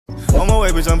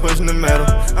way, bitch, I'm pushing the metal.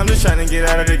 I'm just trying to get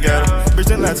out of the ghetto. Bitch,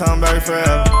 then that time about it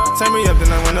forever. Turn me up,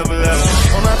 then I went up a level.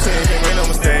 On my team, can't make no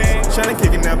mistakes. Trying to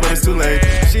kick it now, but it's too late.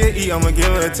 She'll eat, I'ma give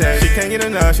her a taste. She can't get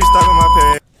enough, she stuck on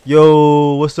my page.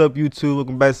 Yo, what's up, YouTube?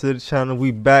 Welcome back to the channel.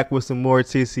 We back with some more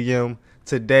TCM.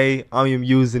 Today, I am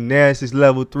using Nancy's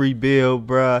level 3 build,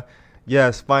 bruh.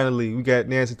 Yes, finally, we got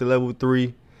Nancy to level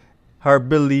 3. Her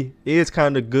ability is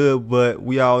kind of good, but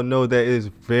we all know that it is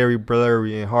very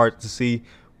blurry and hard to see.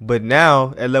 But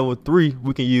now, at level 3,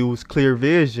 we can use clear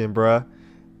vision, bruh.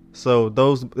 So,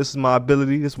 this is my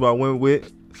ability. This is what I went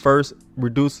with. First,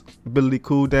 reduce ability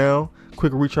cooldown,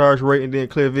 quick recharge rate, and then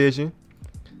clear vision.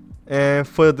 And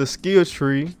for the skill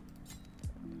tree,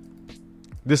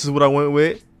 this is what I went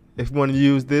with. If you want to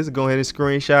use this, go ahead and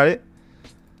screenshot it.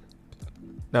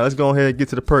 Now let's go ahead and get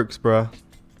to the perks, bro.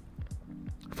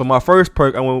 For my first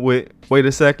perk, I went with wait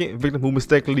a second. Victim who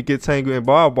mistakenly gets tangled in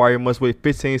barbed wire must wait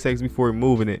 15 seconds before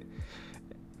removing it.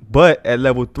 But at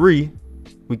level 3,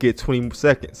 we get 20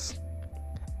 seconds.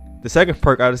 The second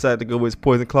perk I decided to go with is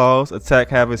Poison Claws. Attack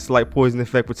having slight poison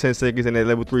effect for 10 seconds, and at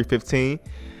level 3, 15.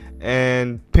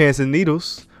 And Pins and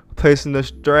Needles, placing the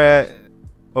strand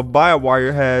of barbed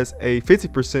wire has a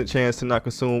 50% chance to not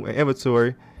consume an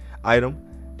inventory item,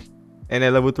 and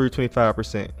at level 3,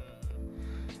 25%.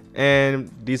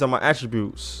 And these are my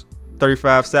attributes: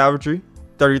 35 savagery,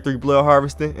 33 blood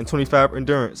harvesting, and 25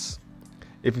 endurance.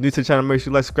 If you're new to the channel, make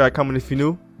sure you like, subscribe, comment if you're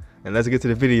new, and let's get to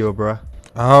the video, bruh.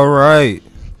 All right,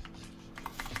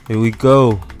 here we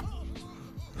go.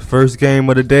 First game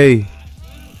of the day.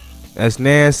 That's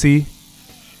Nancy,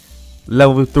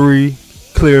 level 3,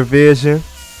 clear vision.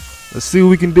 Let's see what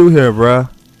we can do here,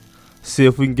 bruh. See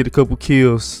if we can get a couple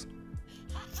kills.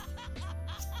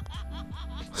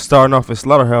 Starting off in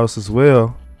Slaughterhouse as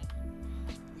well.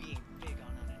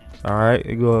 Alright,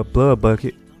 we go a blood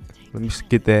bucket. Let me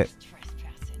get that.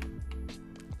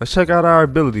 Let's check out our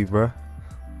ability, bruh.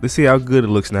 Let's see how good it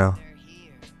looks now.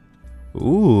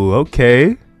 Ooh,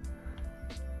 okay.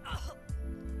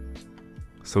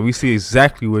 So we see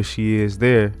exactly where she is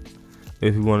there.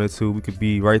 If we wanted to, we could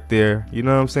be right there. You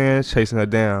know what I'm saying? Chasing her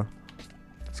down.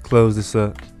 Let's close this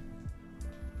up.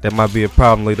 That might be a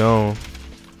problem later on.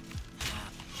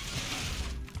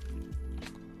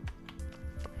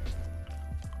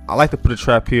 I like to put a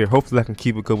trap here. Hopefully I can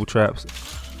keep a couple traps.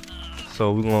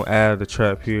 So we're gonna add the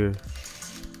trap here.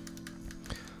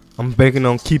 I'm banking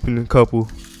on keeping a couple.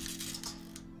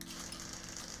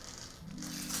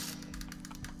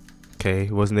 Okay,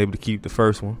 wasn't able to keep the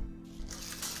first one.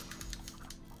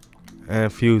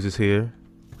 And Fuse is here.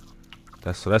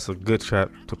 That's a good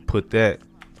trap to put that.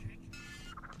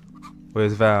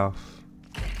 Where's Valve?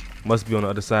 Must be on the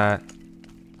other side.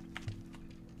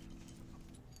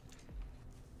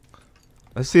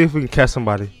 Let's see if we can catch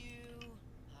somebody.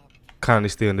 Kinda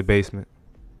still in the basement.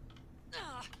 I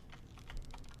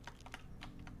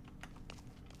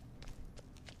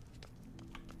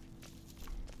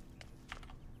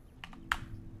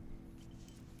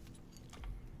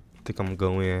think I'm gonna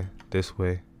go in this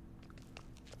way.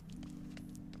 You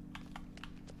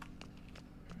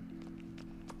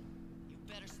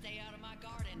better stay out of my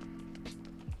garden.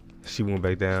 She went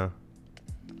back down.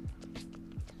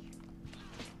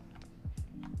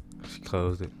 She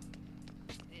closed it.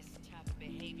 This type of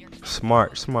behavior.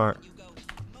 Smart.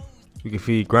 We can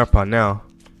feed Grandpa now.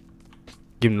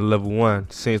 Give him the level 1.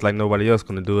 Seems like nobody else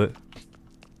gonna do it.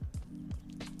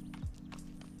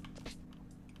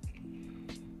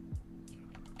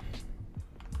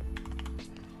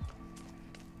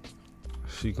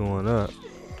 She going up.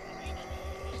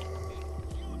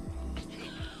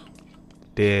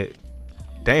 Dead.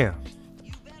 Damn.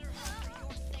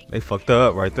 They fucked her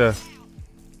up right there.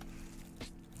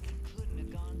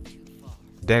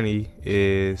 Danny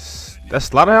is... That's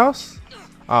Slaughterhouse?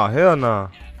 Oh, hell no.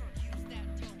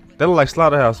 That look like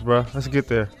Slaughterhouse, bro. Let's get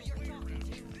there.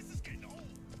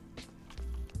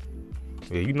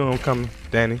 Yeah, you know I'm coming,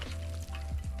 Danny.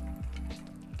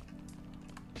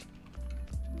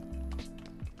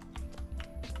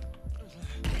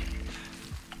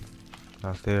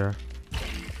 Not there.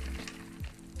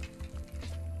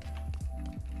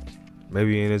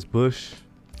 Maybe in this bush.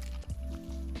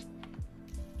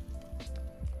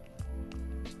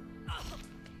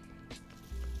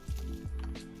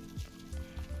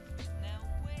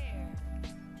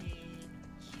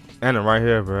 And I'm right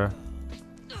here, bro.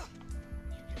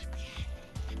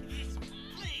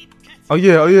 Oh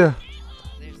yeah.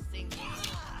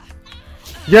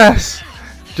 Yes!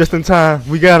 Just in time.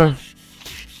 We got him.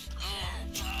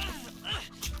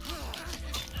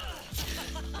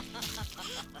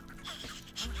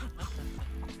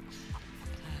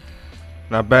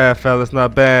 Not bad, fellas,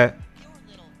 not bad.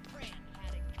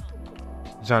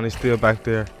 Johnny's still back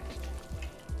there.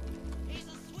 He's a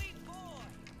sweet boy.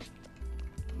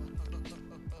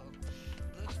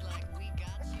 Looks like we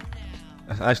got you now.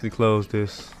 Let's actually close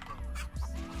this.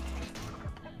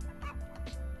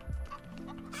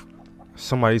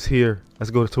 Somebody's here.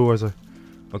 Let's go towards her.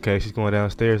 Okay, she's going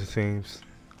downstairs, it seems.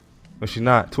 But she's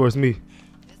not. Towards me.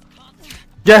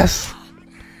 Yes!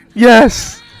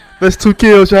 Yes! That's 2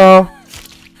 kills, y'all.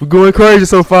 We're going crazy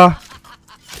so far.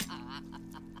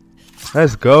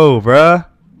 Let's go, bruh.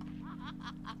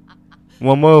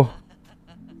 One more.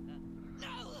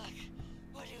 Now look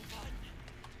what you've gotten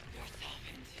yourself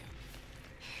into.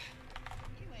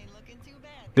 You ain't looking too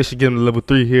bad. This should get him to level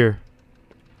 3 here.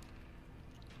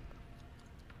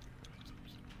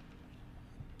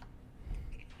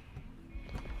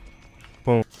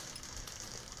 Boom.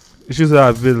 Let's use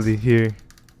our ability here.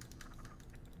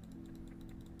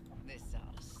 This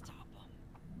ought to stop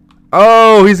him.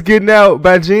 Oh, he's getting out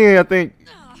by Jen, I think.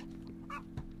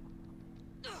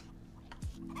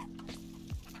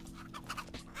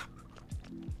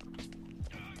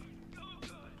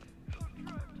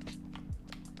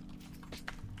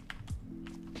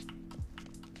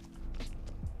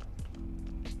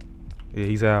 Yeah,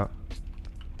 he's out.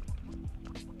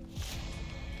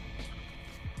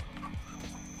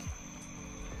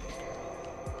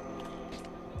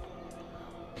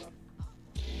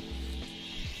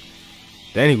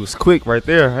 Danny was quick right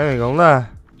there. I ain't gonna lie.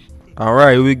 All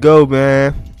right, here we go,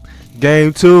 man.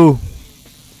 Game 2.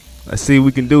 Let's see what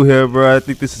we can do here, bro. I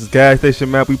think this is gas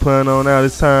station map we playing on now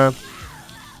this time.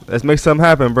 Let's make something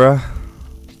happen, bro.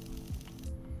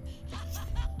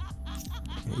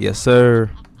 Yes, sir.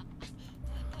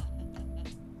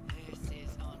 This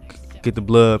is unacceptable. Get the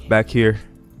blood back here.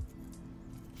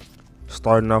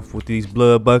 Starting off with these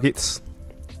blood buckets.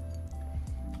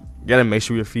 Gotta make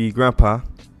sure you feed Grandpa.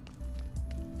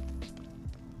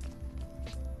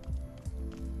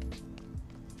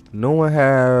 No one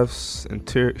has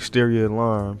exterior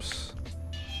alarms.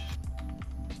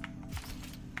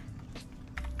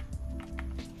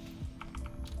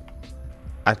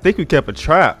 I think we kept a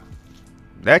trap.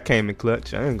 That came in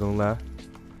clutch. I ain't gonna lie.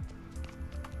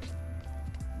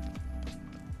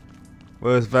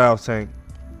 Where's Valve Tank?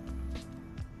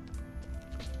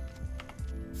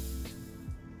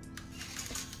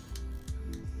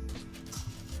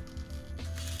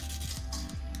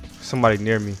 Somebody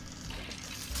near me.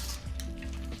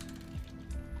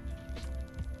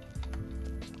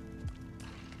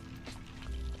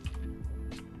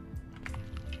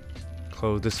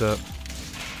 Close this up.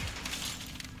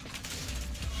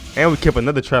 And we kept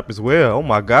another trap as well. Oh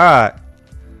my god.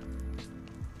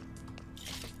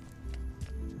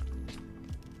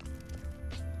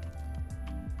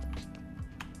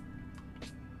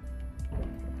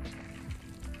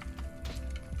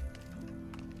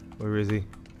 Where is he?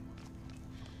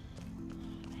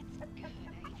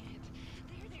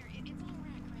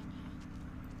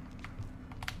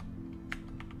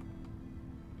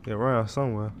 Yeah, around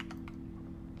somewhere.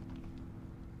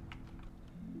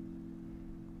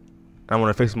 I want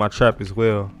to fix my trap as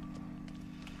well,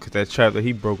 cause that trap that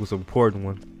he broke was an important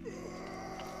one.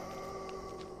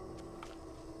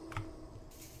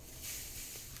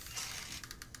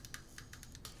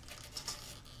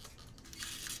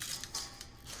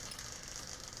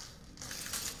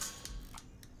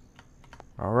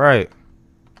 All right.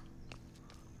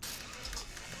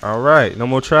 All right, no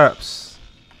more traps.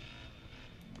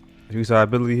 Use our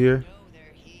ability here. No,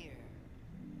 they're here.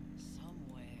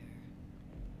 Somewhere.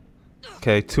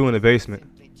 Okay, 2 in the basement.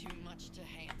 Simply too much to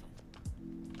handle.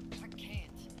 I can't.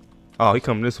 Oh, he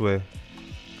coming this way.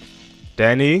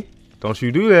 Danny, don't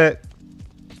you do that.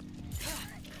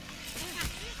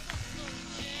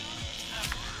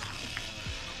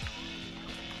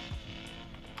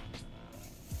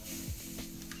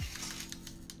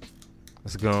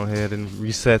 Let's go ahead and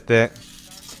reset that.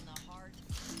 Starts in the heart.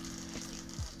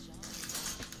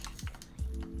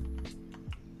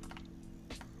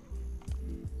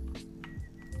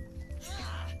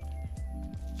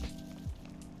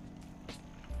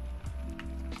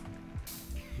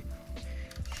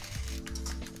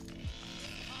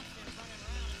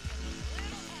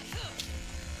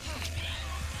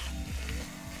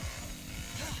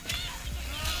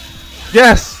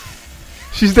 Yes!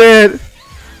 She's dead.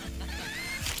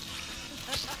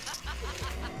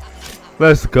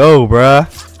 Let's go, bruh.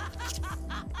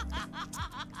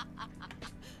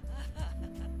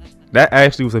 That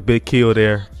actually was a big kill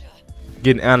there.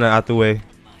 Getting Anna out the way.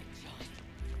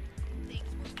 Things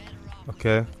were better off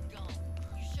Okay. gone.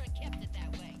 You should have kept it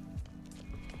that way.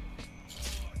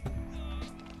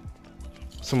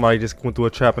 Somebody just went through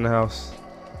a trap in the house.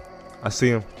 I see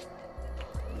him.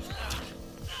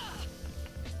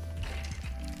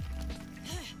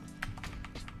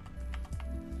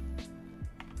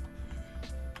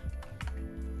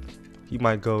 He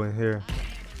might go in here.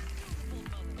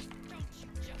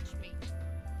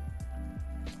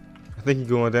 I think he's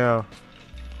going down.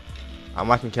 I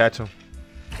might can catch him.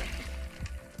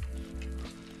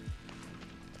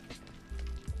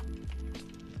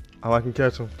 I can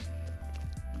catch him.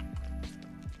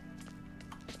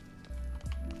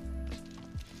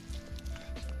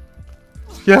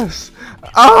 Yes.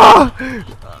 Ah!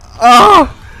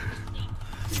 Ah!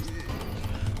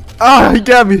 Ah! He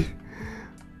got me.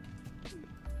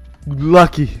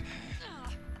 Lucky.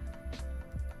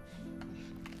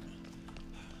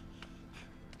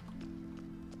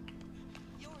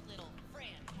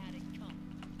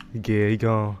 Yeah, he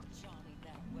gone.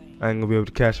 I ain't gonna be able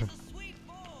to catch him.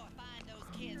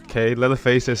 Okay,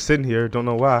 Leatherface is sitting here. Don't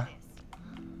know why.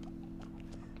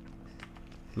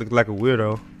 Look like a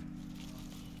weirdo.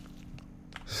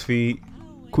 Feed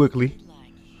quickly.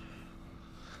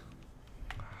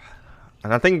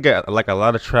 And I think we got like a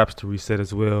lot of traps to reset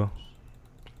as well.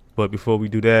 But before we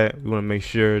do that, we want to make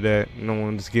sure that no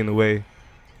one's getting away.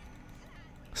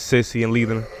 Sissy and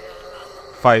Leland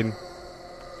fighting.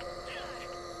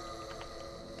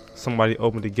 Somebody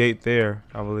opened the gate there,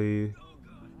 I believe.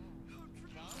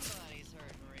 Somebody's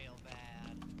hurting real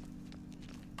bad.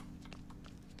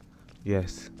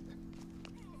 Yes.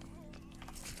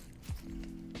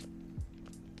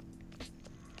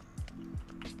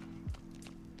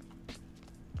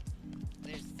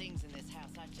 There's things in this house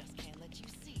I just can't let you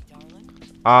see, darling.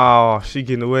 Oh, she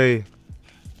getting away.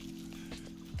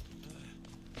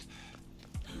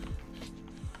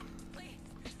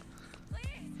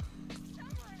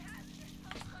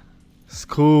 It's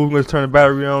cool. I'm gonna turn the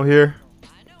battery on here.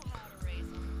 I know how to raise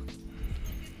them.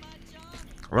 Look at my Johnny.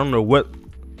 I don't know what.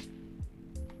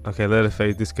 Okay,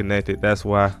 Leatherface disconnected. That's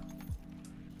why.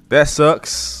 That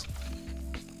sucks.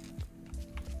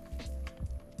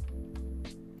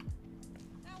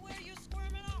 Now where are you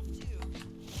squirming off to?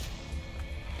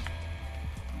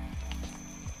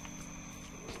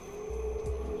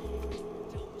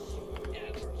 Don't you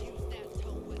ever use that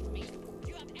tone with me. Do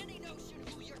you have any notion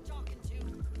who you're talking to?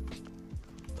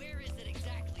 Where is it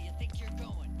exactly you think you're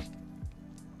going?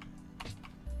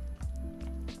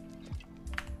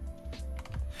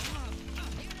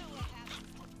 You know what happens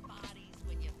to bodies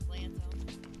when you plant them?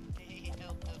 They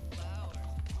help the flowers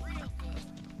real good.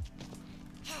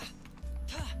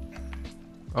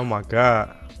 Oh my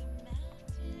God.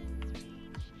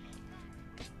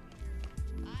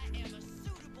 I am a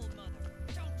suitable mother.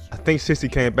 Don't I you? think Sissy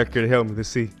came back here to help me. Let's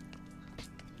see.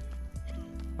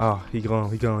 Oh, he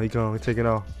gone. He gone. He gone. He taking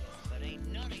off. But ain't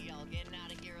none of y'all getting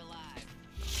out of here alive.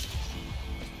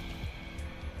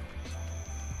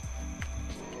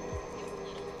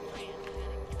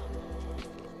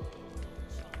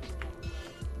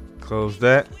 Close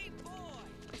that. Sweet boy.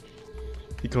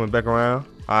 He coming back around.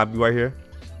 I'll be right here.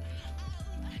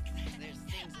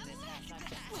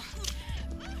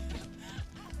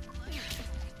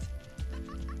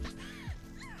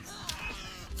 There's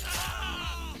things in this house I just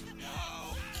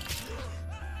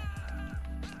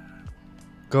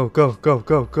Go, go, go,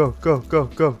 go, go, go, go,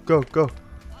 go, go, go. hard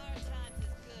times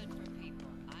is good for people.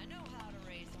 I know how to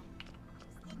raise them.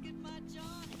 Look at my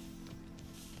Johnny.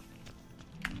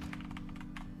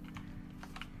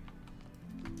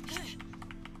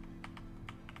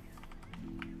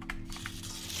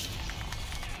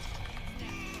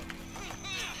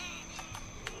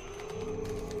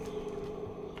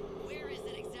 Where is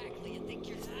it exactly you think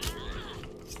you're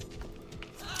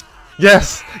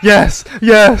Yes, yes,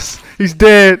 yes. He's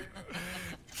dead.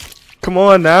 Come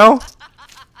on now.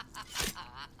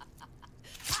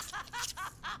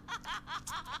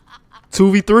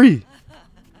 Two v 3.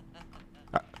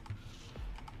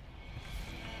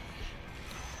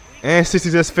 And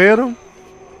Sissy just fed him.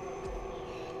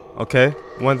 Okay,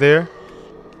 one there.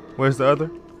 Where's the other?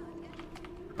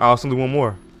 Oh, it's only one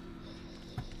more.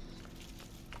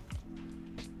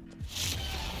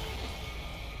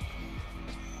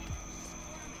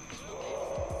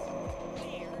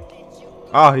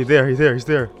 Oh, he's there, he's there, he's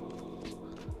there.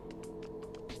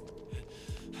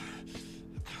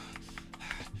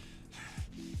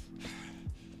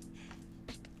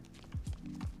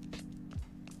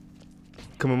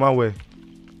 Coming my way.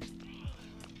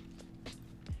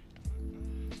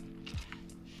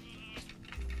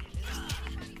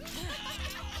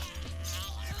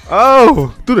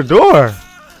 Oh, through the door.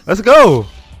 Let's go.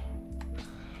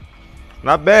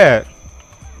 Not bad.